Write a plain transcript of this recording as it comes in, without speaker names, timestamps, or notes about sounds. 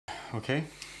Okay?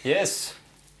 Yes.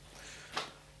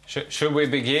 Should we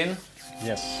begin?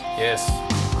 Yes. Yes.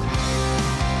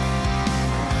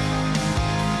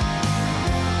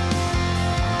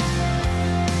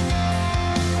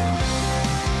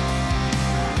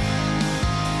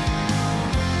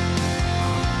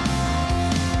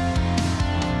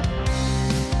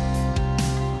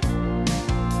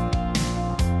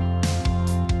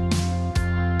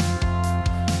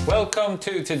 Welcome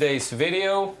to today's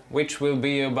video, which will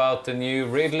be about the new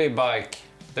Ridley bike.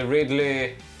 The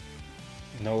Ridley...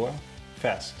 Noah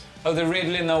Fast. Oh, the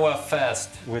Ridley Noah Fast.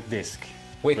 With disc.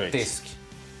 With brakes. disc.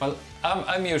 Well,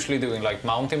 I'm usually doing like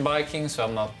mountain biking, so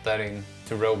I'm not that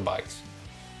into road bikes.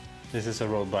 This is a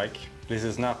road bike. This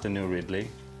is not the new Ridley.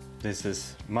 This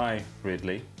is my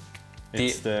Ridley.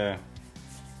 It's the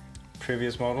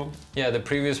previous model. Yeah, the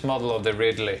previous model of the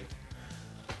Ridley.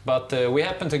 But we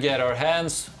happened to get our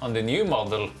hands on the new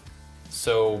model,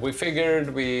 so we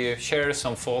figured we share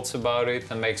some thoughts about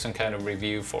it and make some kind of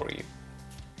review for you.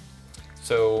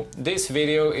 So this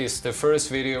video is the first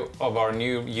video of our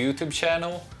new YouTube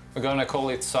channel. We're gonna call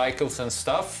it Cycles and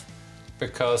Stuff,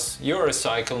 because you're a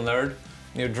cycle nerd,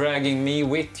 you're dragging me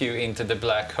with you into the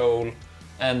black hole,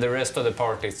 and the rest of the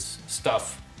part is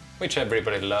stuff, which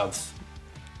everybody loves.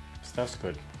 Stuff's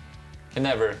good. Can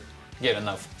never get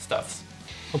enough stuffs.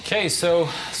 Okay, so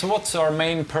what's our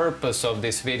main purpose of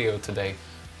this video today?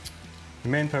 The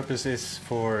main purpose is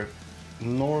for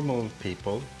normal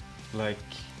people like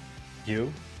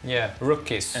you. Yeah,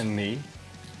 rookies. And me,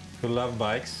 who love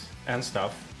bikes and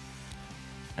stuff,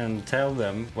 and tell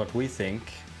them what we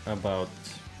think about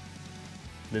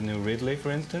the new Ridley,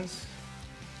 for instance,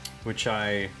 which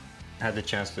I had the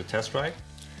chance to test ride.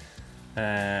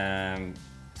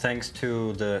 Thanks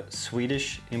to the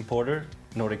Swedish importer,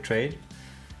 Nordic Trade,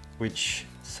 which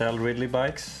sell Ridley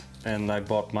bikes, and I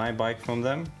bought my bike from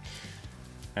them.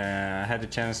 I had the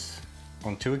chance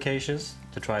on 2 occasions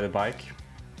to try the bike,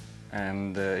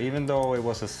 and even though it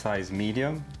was a size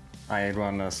medium, I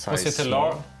run a size Was it a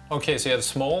large? Okay, so you had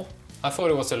small? I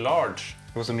thought it was a large.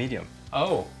 It was a medium.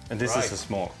 Oh, and this right. is a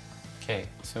small. Okay,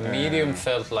 so medium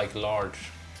felt like large.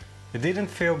 It didn't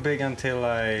feel big until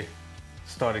I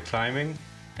started climbing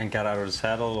and got out of the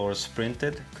saddle or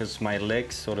sprinted, because my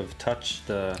legs sort of touched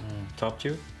the top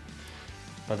tube.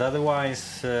 But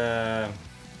otherwise, it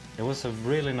was a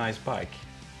really nice bike.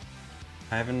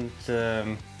 I haven't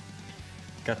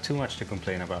got too much to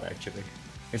complain about, actually.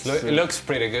 It looks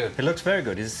pretty good. It looks very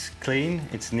good. It's clean,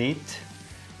 it's neat.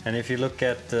 And if you look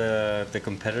at the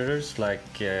competitors,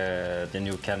 like the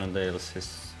new Cannondale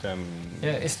system,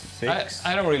 yeah, 6.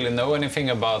 I don't really know anything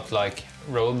about like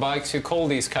road bikes. You call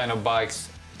these kind of bikes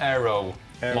aero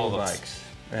models. Bikes.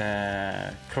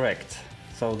 Correct.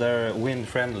 So they're wind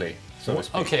friendly, so to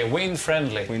speak. Okay, wind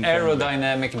friendly.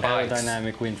 Aerodynamic bikes.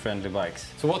 Aerodynamic wind friendly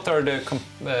bikes. So what are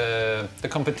the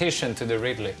competition to the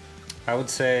Ridley? I would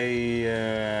say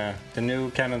the new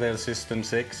Cannondale System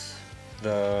 6,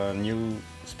 the new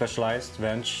Specialized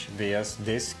Venge VS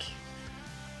disc,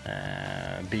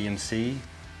 BMC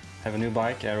have a new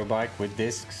bike, aero bike with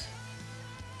discs.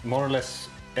 More or less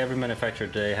every manufacturer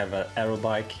today have an aero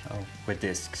bike with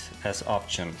discs as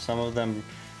option. Some of them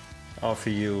offer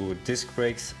you disc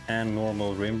brakes and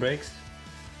normal rim brakes.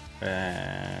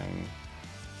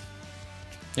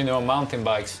 You know, mountain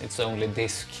bikes, it's only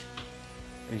disc.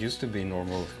 It used to be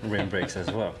normal rim brakes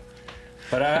as well.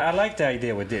 But I like the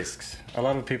idea with discs. A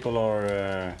lot of people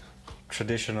are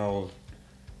traditional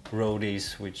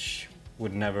roadies which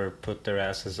would never put their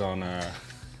asses on a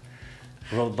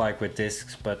road bike with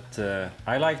discs, but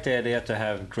I like the idea to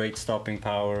have great stopping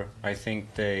power. I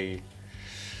think they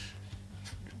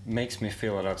makes me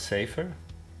feel a lot safer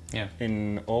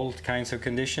in all kinds of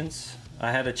conditions.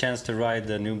 I had a chance to ride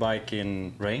the new bike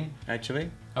in rain, actually.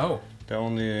 Oh. The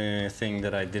only thing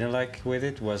that I didn't like with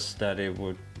it was that it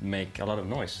would make a lot of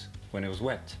noise when it was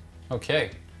wet.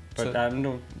 Okay. But I don't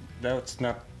know, that's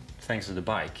not thanks to the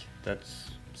bike.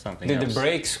 That's something else. Did the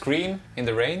brakes scream in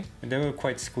the rain? They were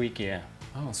quite squeaky, yeah.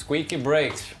 Oh, squeaky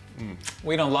brakes.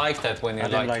 We don't like that when you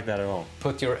didn't like that at all.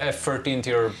 Put your effort into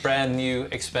your brand new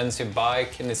expensive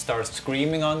bike and it starts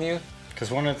screaming on you.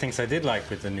 Because one of the things I did like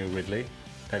with the new Ridley,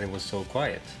 that it was so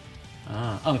quiet.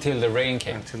 Until the rain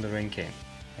came. Until the rain came.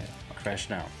 Yeah. Crash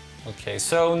now. Okay,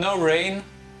 so no rain.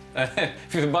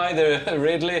 If you buy the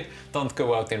Ridley, don't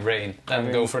go out in rain.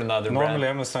 Then go for another brand. Normally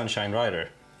I'm a sunshine rider,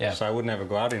 so I would never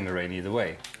go out in the rain either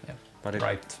way. Yeah. But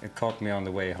it caught me on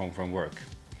the way home from work.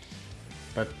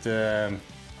 But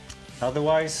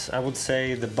otherwise, I would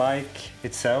say the bike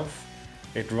itself,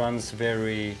 it runs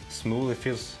very smooth. It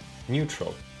feels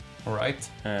neutral. Right.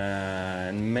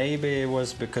 And maybe it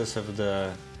was because of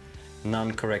the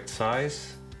non-correct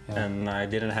size, and I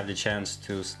didn't have the chance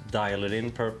to dial it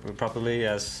in properly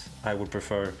as I would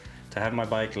prefer to have my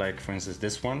bike, like for instance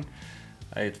this one.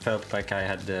 It felt like I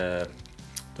had the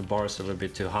bars a little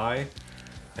bit too high.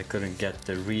 I couldn't get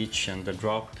the reach and the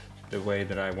drop the way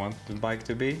that I want the bike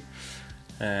to be.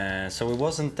 So it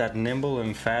wasn't that nimble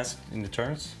and fast in the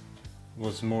turns. It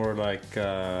was more like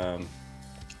a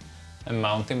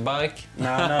mountain bike? No,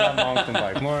 not a mountain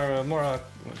bike. More a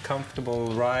comfortable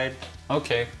ride.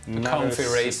 Okay, a comfy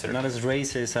racer. Not as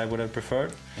racy as I would have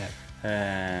preferred.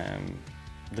 Yeah.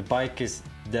 The bike is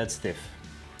dead stiff.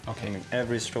 Okay. I mean,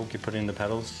 every stroke you put in the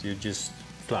pedals, you just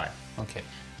fly. Okay,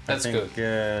 that's I think,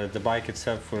 good. The bike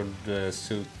itself would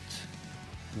suit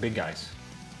big guys.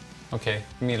 Okay,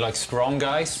 you mean like strong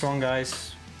guys? Strong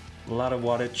guys, a lot of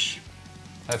wattage.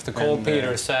 I have to call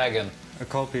Peter Sagan. I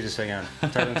call Peter Sagan.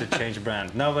 Tell him to change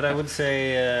brand. No, but I would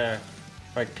say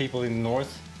like people in the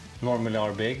north normally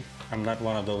are big. I'm not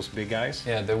one of those big guys.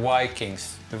 Yeah, the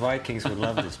Vikings. The Vikings would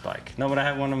love this bike. No, but I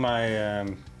have one of my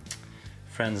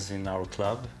friends in our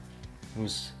club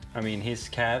who's, I mean, his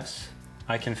calves,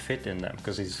 I can fit in them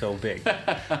because he's so big.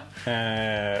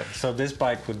 So this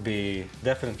bike would be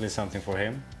definitely something for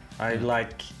him. I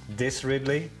like this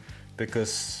Ridley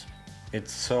because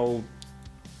it's so,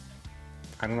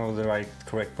 I don't know the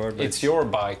correct word. But it's your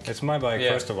bike. It's my bike,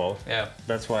 first of all. Yeah.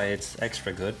 That's why it's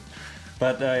extra good.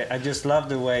 But I just love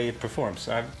the way it performs.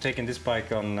 I've taken this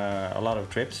bike on a lot of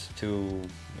trips to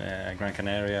Gran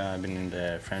Canaria. I've been in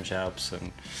the French Alps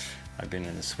and I've been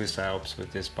in the Swiss Alps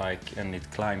with this bike, and it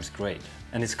climbs great.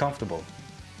 And it's comfortable.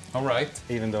 All right.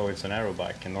 Even though it's an aero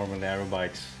bike, and normally aero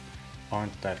bikes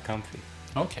aren't that comfy.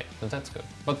 Okay, well, that's good.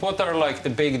 But what are like the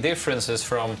big differences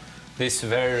from this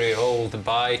very old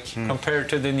bike compared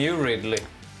to the new Ridley?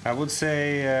 I would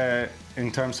say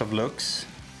in terms of looks,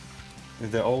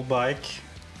 the old bike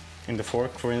in the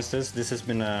fork, for instance, this has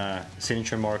been a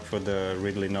signature mark for the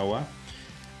Ridley Noah.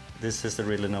 This is the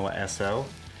Ridley Noah SL.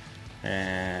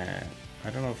 I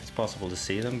don't know if it's possible to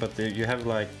see them, but you have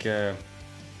like yeah,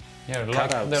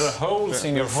 cutouts. there are holes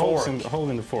in your fork. Hole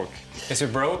in the fork. Is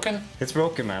it broken? It's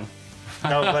broken, man.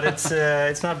 No, but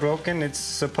it's not broken. It's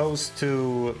supposed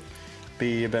to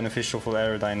be beneficial for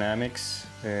aerodynamics.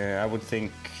 I would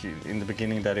think in the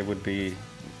beginning that it would be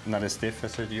not as stiff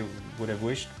as you would have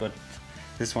wished, but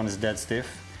this one is dead stiff.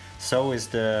 So is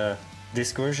the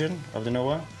disc version of the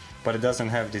Noah, but it doesn't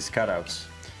have these cutouts.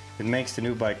 It makes the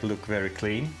new bike look very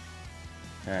clean,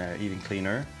 even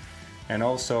cleaner. And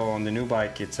also on the new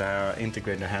bike, it's an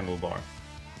integrated handlebar.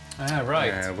 Ah,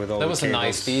 right. With all that the was a cables.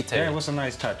 nice detail. Yeah, it was a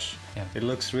nice touch. Yeah. It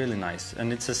looks really nice,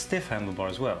 and it's a stiff handlebar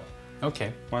as well.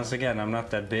 Okay. Once again, I'm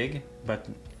not that big, but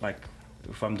like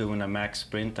if I'm doing a max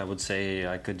sprint, I would say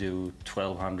I could do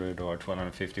 1200 or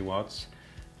 1250 watts,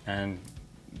 and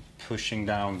pushing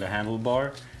down the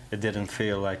handlebar, it didn't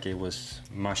feel like it was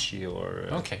mushy or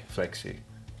flexy.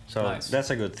 So nice.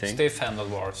 That's a good thing. Stiff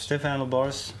handlebars. Stiff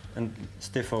handlebars and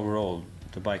stiff overall,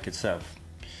 the bike itself.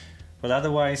 But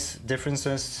otherwise,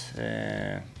 differences,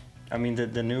 I mean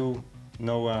the new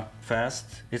Noah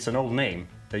Fast, it's an old name.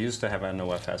 They used to have a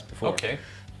Noah Fast before. Okay.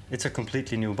 It's a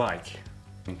completely new bike.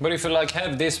 But if you like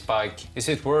have this bike, is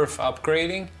it worth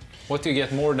upgrading? What do you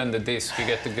get more than the disc? You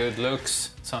get the good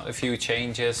looks, a few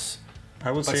changes.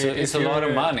 I would But say it's a lot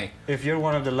of money. If you're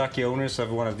one of the lucky owners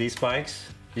of one of these bikes,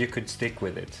 you could stick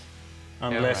with it.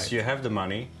 Unless you have the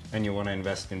money and you want to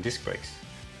invest in disc brakes,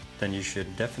 then you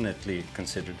should definitely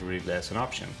consider the Ridley as an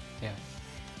option. Yeah.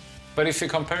 But if you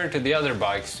compare it to the other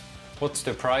bikes, what's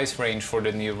the price range for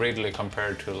the new Ridley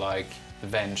compared to like the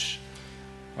Venge?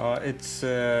 It's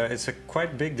a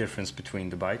quite big difference between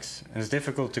the bikes. It's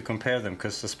difficult to compare them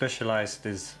because the Specialized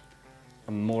is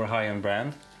a more high-end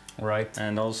brand. Right.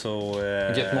 And also...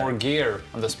 you get more gear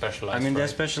on the Specialized. I mean, right? the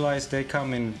Specialized, they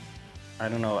come in, I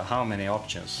don't know how many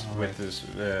options with right. this.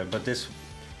 But this,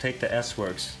 take the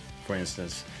S-Works, for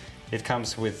instance. It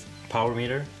comes with power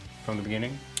meter from the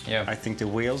beginning. Yeah. I think the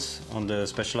wheels on the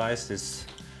Specialized is...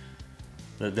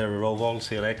 They're Roval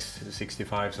CLX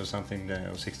 65s or something,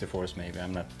 or 64s maybe,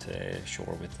 I'm not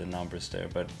sure with the numbers there,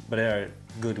 but they are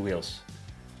good wheels.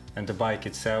 And the bike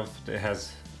itself, it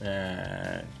has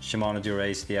Shimano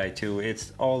Dura-Ace Di2,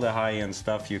 it's all the high-end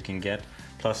stuff you can get,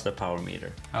 plus the power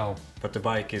meter. Oh. But the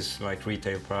bike is like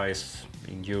retail price,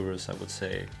 in euros I would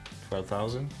say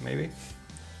 12,000 maybe.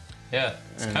 Yeah,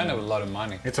 it's kind of a lot of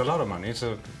money. It's a lot of money. It's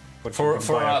a for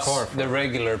us, the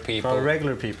regular people. For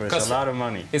regular people, it's a lot of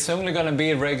money. It's only gonna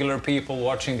be regular people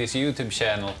watching this YouTube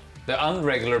channel. The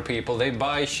unregular people, they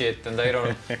buy shit and they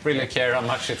don't really care how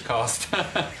much it costs.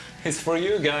 It's for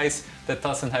you guys that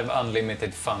doesn't have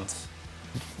unlimited funds.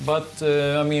 But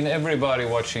I mean, everybody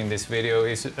watching this video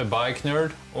is a bike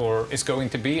nerd or is going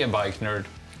to be a bike nerd.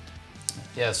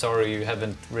 Yeah, sorry you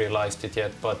haven't realized it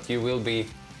yet, but you will be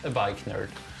a bike nerd.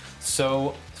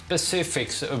 So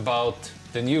specifics about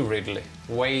the new Ridley,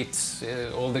 weights,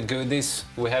 all the goodies.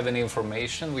 We have any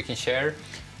information we can share?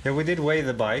 Yeah, we did weigh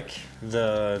the bike,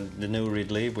 the new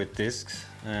Ridley with discs,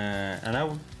 and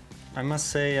I must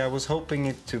say I was hoping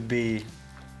it to be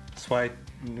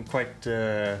quite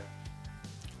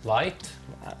light,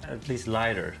 at least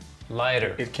lighter.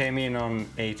 Lighter. It came in on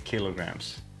 8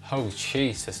 kilograms. Oh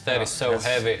Jesus, that is so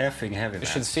heavy. Effing heavy. You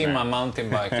should see my mountain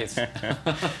bike. It's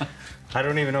I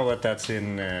don't even know what that's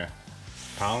in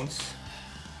pounds,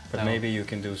 but No. maybe you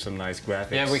can do some nice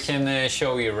graphics. Yeah, we can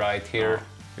show you right here.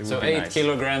 It So would be 8 nice.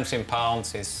 kilograms in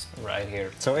pounds is right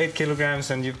here. So 8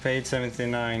 kilograms, and you paid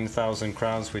 79,000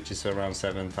 crowns, which is around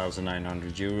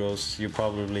 7,900 euros. You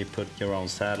probably put your own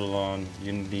saddle on.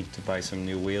 You need to buy some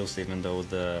new wheels, even though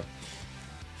the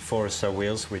Forza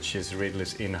wheels, which is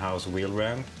Ridley's in-house wheel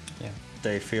ram, Yeah.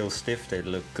 they feel stiff, they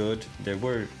look good. They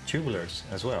were tubulars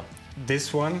as well.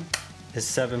 This one is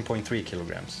 7.3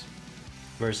 kilograms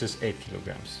versus 8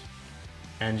 kilograms.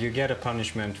 And you get a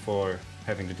punishment for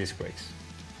having the disc brakes.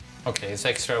 Okay, it's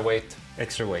extra weight.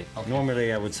 Extra weight. Okay.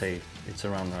 Normally I would say it's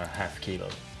around a half kilo.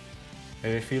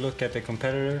 And if you look at the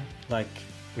competitor, like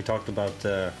we talked about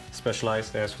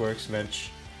Specialized S-Works bench,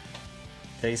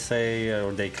 they say,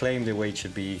 or they claim the weight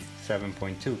should be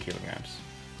 7.2 kilograms.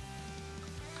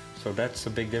 So that's a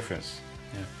big difference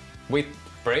Yeah. With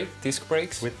disc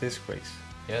brakes? with disc brakes.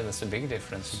 Yeah, that's a big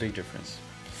difference. It's a big difference.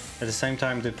 At the same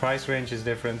time, the price range is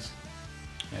different.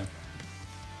 Yeah.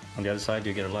 On the other side,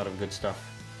 you get a lot of good stuff.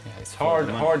 Yeah, it's For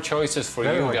the money. hard choices for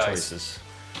Very you hard guys. choices.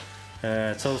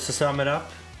 So to sum it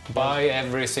up, Buy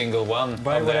every single one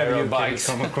buy of the whatever aero you can bikes.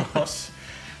 come across.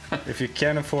 If you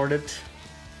can't afford it,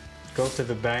 go to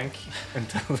the bank and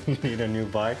tell them you need a new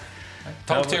bike.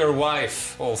 Talk to your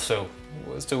wife also,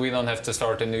 so we don't have to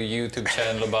start a new YouTube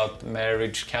channel about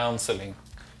marriage counseling,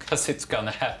 because it's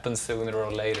gonna happen sooner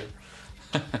or later.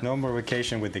 No more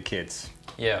vacation with the kids.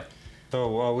 Yeah.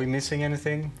 So are we missing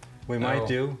anything? We No. might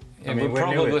do. Yeah, I mean, we we're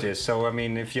new at probably- this, so I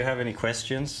mean, if you have any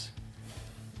questions,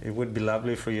 it would be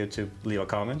lovely for you to leave a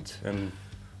comment, and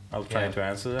I'll try Yeah. to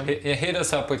answer them. Hit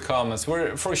us up with comments.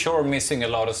 We're for sure missing a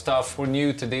lot of stuff. We're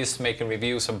new to this, making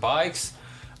reviews of bikes,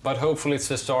 but hopefully it's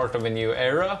the start of a new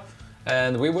era.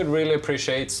 And we would really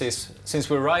appreciate this, since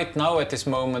we right now at this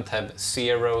moment have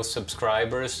 0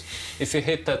 subscribers. If you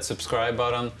hit that subscribe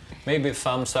button, maybe a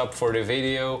thumbs up for the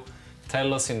video.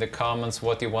 Tell us in the comments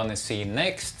what you want to see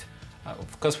next.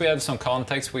 Because we have some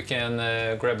contacts, we can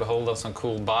grab a hold of some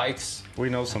cool bikes We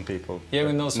know some people. Yeah, we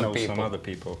that know some people. some other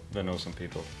people that know some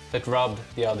people. that rub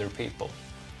the other people.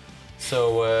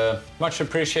 So much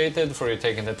appreciated for you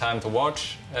taking the time to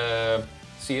watch.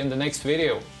 See you in the next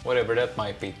video, whatever that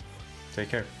might be. Take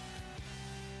care.